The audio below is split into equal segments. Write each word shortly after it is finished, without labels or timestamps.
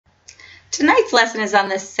Tonight's lesson is on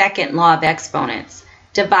the second law of exponents,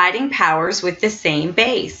 dividing powers with the same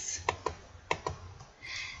base.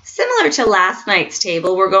 Similar to last night's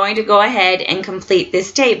table, we're going to go ahead and complete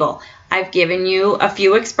this table. I've given you a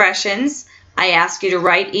few expressions. I ask you to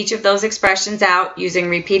write each of those expressions out using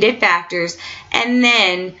repeated factors and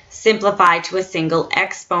then simplify to a single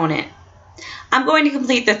exponent. I'm going to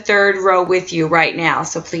complete the third row with you right now,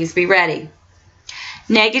 so please be ready.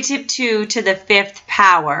 Negative 2 to the 5th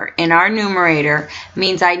power in our numerator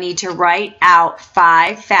means I need to write out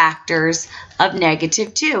 5 factors of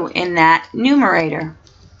negative 2 in that numerator.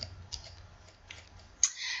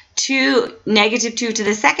 Negative 2 to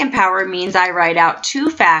the 2nd power means I write out 2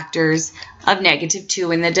 factors of negative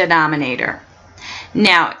 2 in the denominator.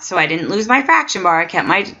 Now, so I didn't lose my fraction bar. I kept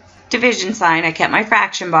my division sign. I kept my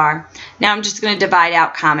fraction bar. Now I'm just going to divide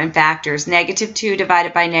out common factors. Negative 2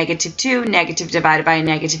 divided by negative 2. Negative divided by a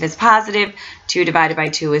negative is positive. 2 divided by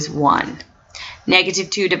 2 is 1. Negative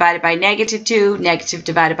 2 divided by negative 2. Negative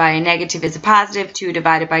divided by a negative is a positive. 2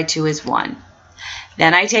 divided by 2 is 1.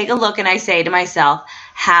 Then I take a look and I say to myself,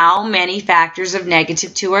 how many factors of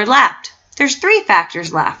negative 2 are left? There's 3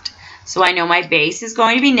 factors left. So I know my base is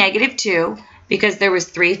going to be negative 2. Because there was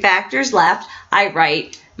 3 factors left, I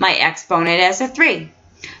write my exponent as a 3.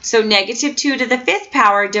 So negative 2 to the 5th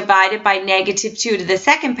power divided by negative 2 to the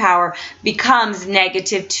 2nd power becomes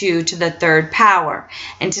negative 2 to the 3rd power.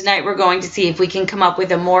 And tonight we're going to see if we can come up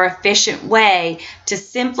with a more efficient way to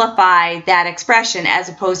simplify that expression as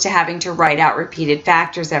opposed to having to write out repeated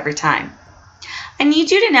factors every time. I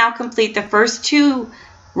need you to now complete the first 2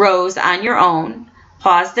 rows on your own.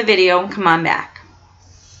 Pause the video and come on back.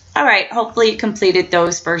 All right, hopefully you completed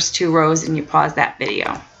those first 2 rows and you paused that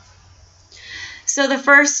video. So the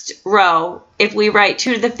first row, if we write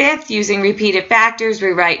 2 to the 5th using repeated factors, we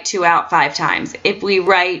write 2 out 5 times. If we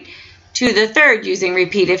write 2 to the 3rd using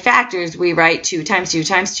repeated factors, we write 2 times 2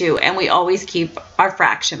 times 2, and we always keep our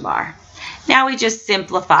fraction bar. Now we just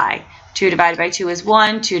simplify. 2 divided by 2 is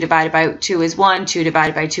 1, 2 divided by 2 is 1, 2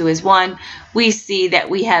 divided by 2 is 1. We see that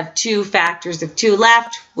we have 2 factors of 2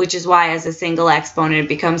 left, which is why as a single exponent it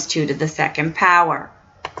becomes 2 to the 2nd power.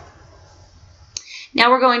 Now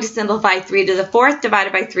we're going to simplify 3 to the 4th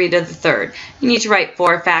divided by 3 to the 3rd. You need to write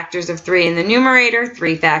 4 factors of 3 in the numerator,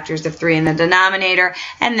 3 factors of 3 in the denominator,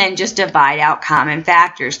 and then just divide out common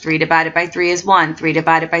factors. 3 divided by 3 is 1, 3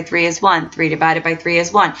 divided by 3 is 1, 3 divided by 3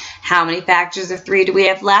 is 1. How many factors of 3 do we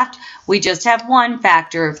have left? We just have 1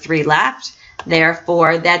 factor of 3 left.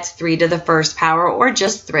 Therefore, that's 3 to the 1st power, or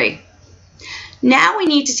just 3. Now we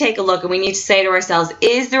need to take a look and we need to say to ourselves,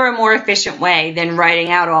 is there a more efficient way than writing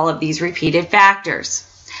out all of these repeated factors?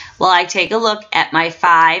 Well, I take a look at my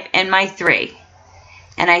 5 and my 3.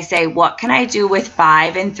 And I say, what can I do with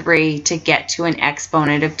 5 and 3 to get to an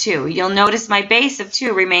exponent of 2? You'll notice my base of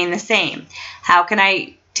 2 remain the same. How can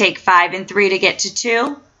I take 5 and 3 to get to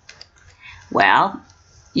 2? Well,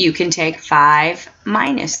 you can take 5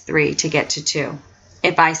 minus 3 to get to 2.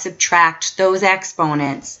 If I subtract those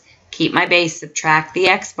exponents, keep my base, subtract the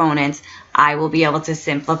exponents, I will be able to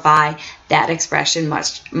simplify that expression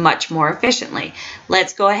much more efficiently.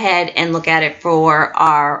 Let's go ahead and look at it for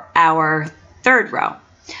our 3rd row.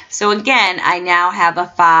 So again, I now have a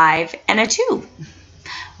 5 and a 2.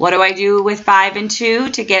 What do I do with 5 and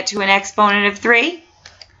 2 to get to an exponent of 3?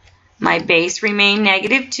 My base remains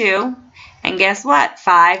negative 2. And guess what?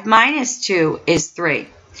 5 minus 2 is 3.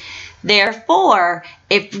 Therefore,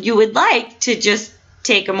 if you would like to just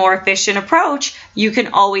take a more efficient approach, you can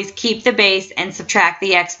always keep the base and subtract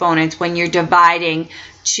the exponents when you're dividing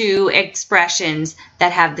 2 expressions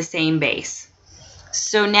that have the same base.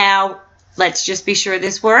 So now, let's just be sure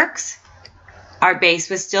this works. Our base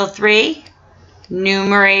was still 3.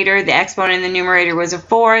 Numerator, the exponent in the numerator was a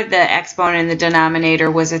 4. The exponent in the denominator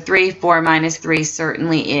was a 3. 4 minus 3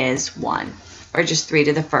 certainly is 1, or just 3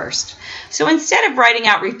 to the 1st. So instead of writing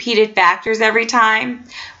out repeated factors every time,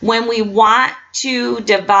 when we want to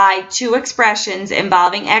divide 2 expressions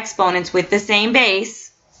involving exponents with the same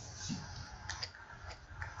base,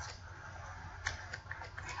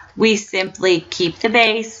 we simply keep the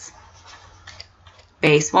base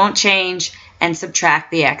won't change, and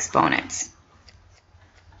subtract the exponents.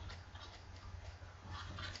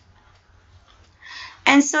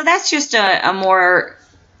 And so that's just a more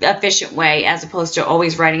efficient way as opposed to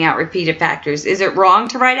always writing out repeated factors. Is it wrong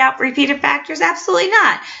to write out repeated factors? Absolutely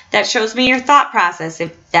not. That shows me your thought process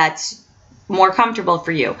if that's more comfortable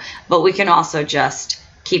for you. But we can also just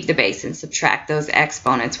keep the base and subtract those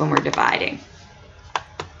exponents when we're dividing.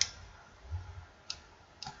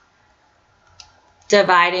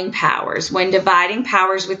 Dividing powers. When dividing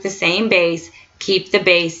powers with the same base, keep the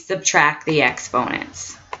base, subtract the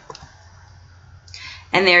exponents.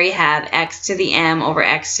 And there you have x to the m over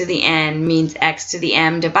x to the n means x to the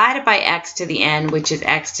m divided by x to the n, which is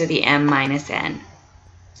x to the m minus n.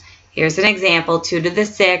 Here's an example. 2 to the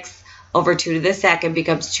 6th over 2 to the 2nd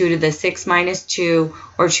becomes 2 to the 6 minus 2,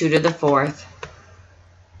 or 2 to the 4th.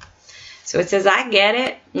 So it says, I get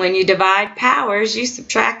it. When you divide powers, you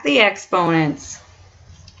subtract the exponents.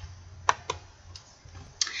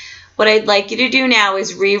 What I'd like you to do now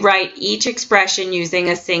is rewrite each expression using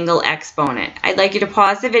a single exponent. I'd like you to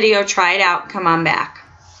pause the video, try it out, come on back.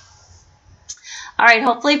 All right,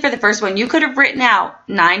 hopefully for the first one, you could have written out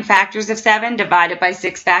 9 factors of 7 divided by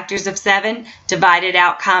 6 factors of 7, divided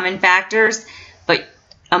out common factors, but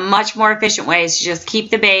a much more efficient way is to just keep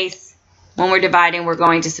the base. When we're dividing, we're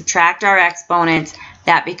going to subtract our exponents.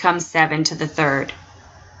 That becomes 7 to the 3rd.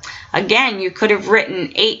 Again, you could have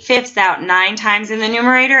written 8/5 out 9 times in the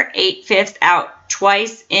numerator, 8/5 out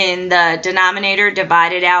twice in the denominator,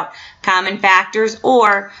 divided out common factors,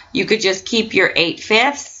 or you could just keep your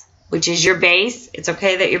 8/5, which is your base. It's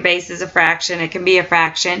okay that your base is a fraction. It can be a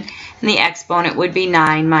fraction. And the exponent would be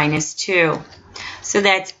 9 minus 2. So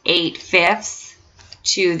that's 8/5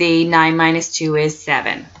 to the 9 minus 2 is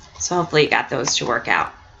 7. So hopefully you got those to work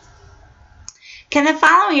out. Can the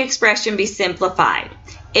following expression be simplified?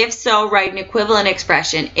 If so, write an equivalent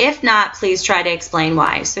expression. If not, please try to explain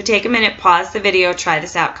why. So take a minute, pause the video, try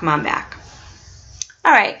this out, come on back.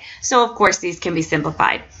 All right, so of course these can be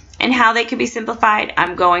simplified. And how they can be simplified,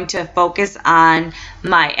 I'm going to focus on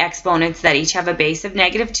my exponents that each have a base of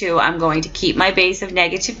 -2. I'm going to keep my base of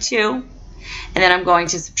 -2. And then I'm going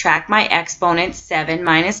to subtract my exponents, 7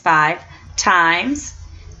 minus 5, times.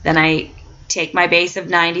 Then I take my base of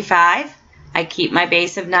 95. I keep my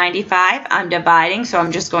base of 95. I'm dividing, so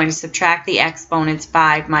I'm just going to subtract the exponents,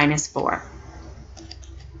 5 minus 4.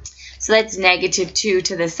 So that's -2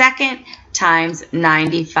 to the 2nd times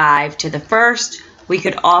 95 to the 1st. We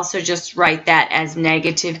could also just write that as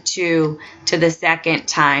 -2 to the 2nd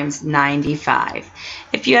times 95.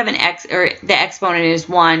 If you have an x, or the exponent is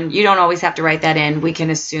 1, you don't always have to write that in. We can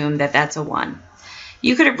assume that that's a 1.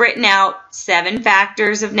 You could have written out 7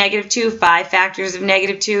 factors of -2, 5 factors of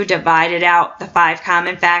 -2, divided out the 5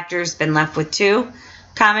 common factors, been left with 2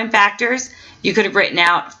 common factors. You could have written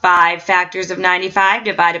out 5 factors of 95,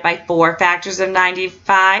 divided by 4 factors of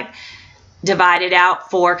 95, divided out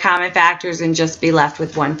 4 common factors, and just be left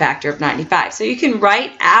with 1 factor of 95. So you can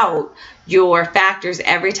write out your factors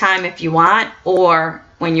every time if you want, or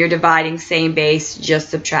when you're dividing same base, just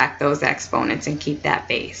subtract those exponents and keep that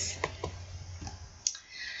base.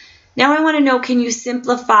 Now I want to know, can you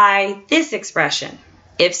simplify this expression?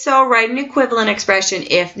 If so, write an equivalent expression.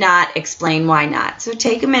 If not, explain why not. So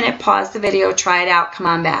take a minute, pause the video, try it out, come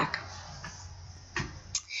on back.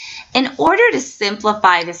 In order to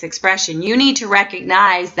simplify this expression, you need to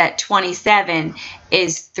recognize that 27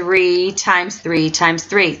 is 3 times 3 times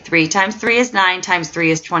 3. 3 times 3 is 9, times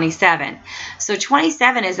 3 is 27. So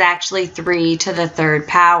 27 is actually 3 to the 3rd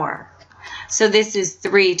power. So this is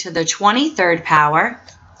 3 to the 23rd power.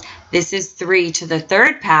 This is 3 to the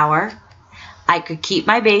 3rd power. I could keep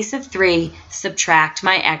my base of 3, subtract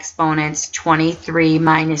my exponents. 23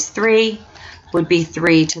 minus 3 would be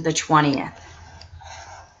 3 to the 20th.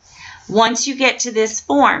 Once you get to this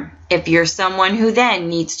form, if you're someone who then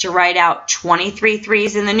needs to write out 23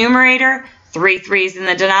 threes in the numerator, 3 threes in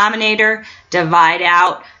the denominator, divide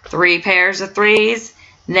out 3 pairs of 3s,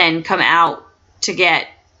 then come out to get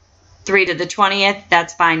 3 to the 20th,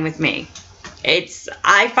 that's fine with me.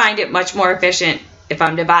 I find it much more efficient if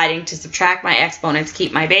I'm dividing to subtract my exponents,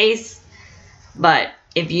 keep my base. But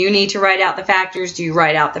if you need to write out the factors, you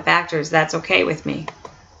write out the factors. That's okay with me.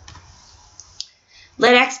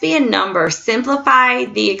 Let x be a number. Simplify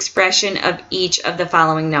the expression of each of the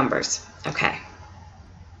following numbers. Okay.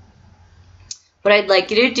 What I'd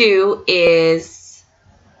like you to do is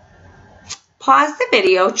pause the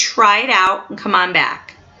video, try it out, and come on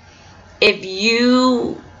back. If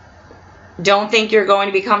you don't think you're going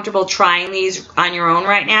to be comfortable trying these on your own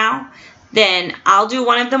right now, then I'll do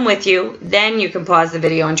one of them with you. Then you can pause the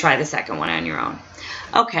video and try the second one on your own.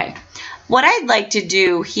 Okay. What I'd like to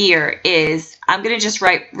do here is I'm going to just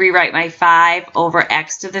rewrite my 5 over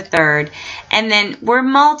x to the 3rd, and then we're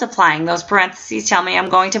multiplying. Those parentheses tell me I'm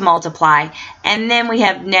going to multiply, and then we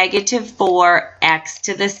have -4x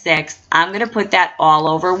to the 6th. I'm going to put that all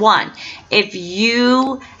over 1. If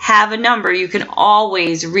you have a number, you can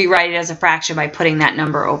always rewrite it as a fraction by putting that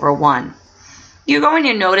number over 1. You're going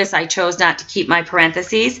to notice I chose not to keep my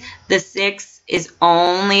parentheses. The 6 is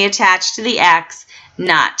only attached to the x,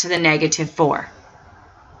 not to the -4.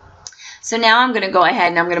 So now I'm going to go ahead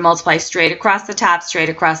and I'm going to multiply straight across the top, straight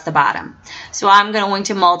across the bottom. So I'm going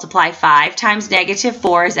to multiply 5 times negative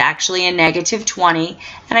 4 is actually a negative 20,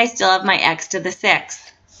 and I still have my x to the 6th.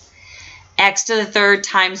 X to the 3rd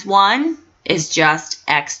times 1 is just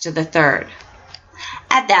x to the 3rd.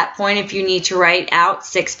 At that point, if you need to write out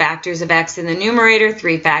 6 factors of x in the numerator,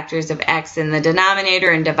 3 factors of x in the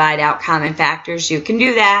denominator, and divide out common factors, you can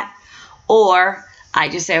do that. Or I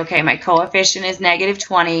just say, okay, my coefficient is negative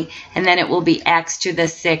 20, and then it will be x to the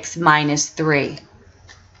 6 minus 3.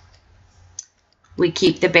 We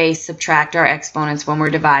keep the base, subtract our exponents when we're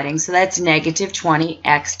dividing. So that's negative 20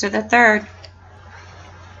 x to the 3rd.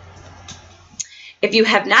 If you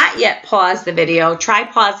have not yet paused the video, try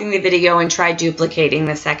pausing the video and try duplicating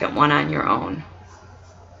the second one on your own.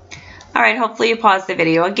 All right, hopefully you paused the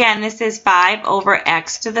video. Again, this is 5 over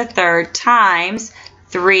x to the 3rd times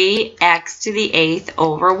 3x to the 8th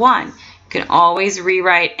over 1. You can always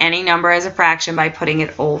rewrite any number as a fraction by putting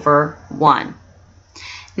it over 1.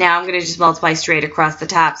 Now I'm going to just multiply straight across the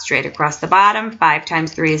top, straight across the bottom. 5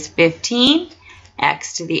 times 3 is 15.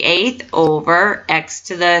 X to the 8th over x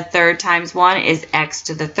to the 3rd times 1 is x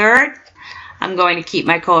to the 3rd. I'm going to keep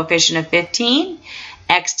my coefficient of 15.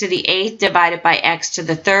 X to the 8th divided by x to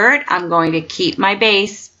the 3rd. I'm going to keep my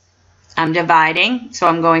base. I'm dividing, so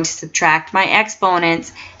I'm going to subtract my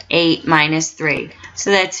exponents, 8 minus 3.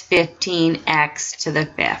 So that's 15x to the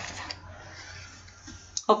 5th.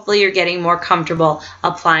 Hopefully you're getting more comfortable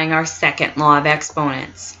applying our second law of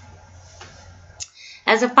exponents.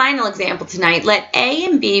 As a final example tonight, let a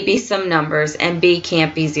and b be some numbers, and b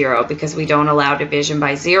can't be 0 because we don't allow division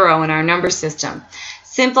by 0 in our number system.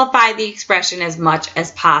 Simplify the expression as much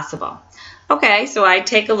as possible. Okay, so I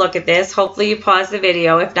take a look at this. Hopefully you pause the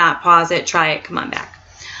video. If not, pause it, try it, come on back.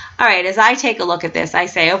 All right, as I take a look at this, I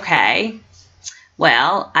say, okay,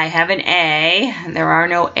 well, I have an a. There are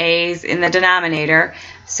no a's in the denominator.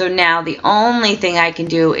 So now the only thing I can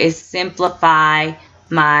do is simplify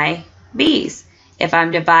my b's. If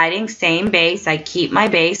I'm dividing, same base, I keep my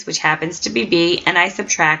base, which happens to be b, and I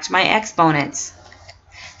subtract my exponents.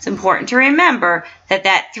 It's important to remember that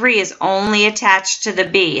that 3 is only attached to the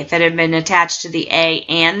b. If it had been attached to the a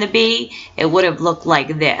and the b, it would have looked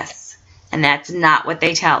like this. And that's not what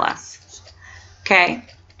they tell us. Okay?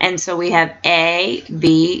 And so we have a,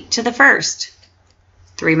 b to the 1st.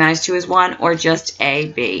 3 minus 2 is 1, or just a,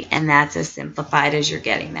 b. And that's as simplified as you're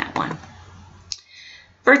getting that one.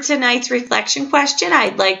 For tonight's reflection question,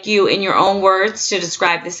 I'd like you, in your own words, to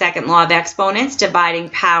describe the second law of exponents, dividing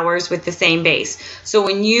powers with the same base. So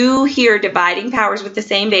when you hear dividing powers with the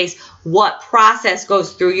same base, what process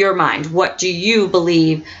goes through your mind? What do you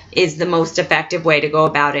believe is the most effective way to go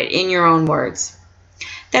about it, in your own words?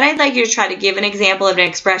 Then I'd like you to try to give an example of an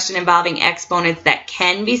expression involving exponents that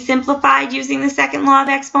can be simplified using the second law of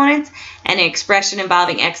exponents, and an expression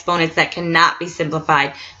involving exponents that cannot be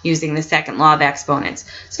simplified using the second law of exponents.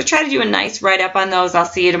 So try to do a nice write-up on those. I'll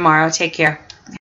see you tomorrow. Take care.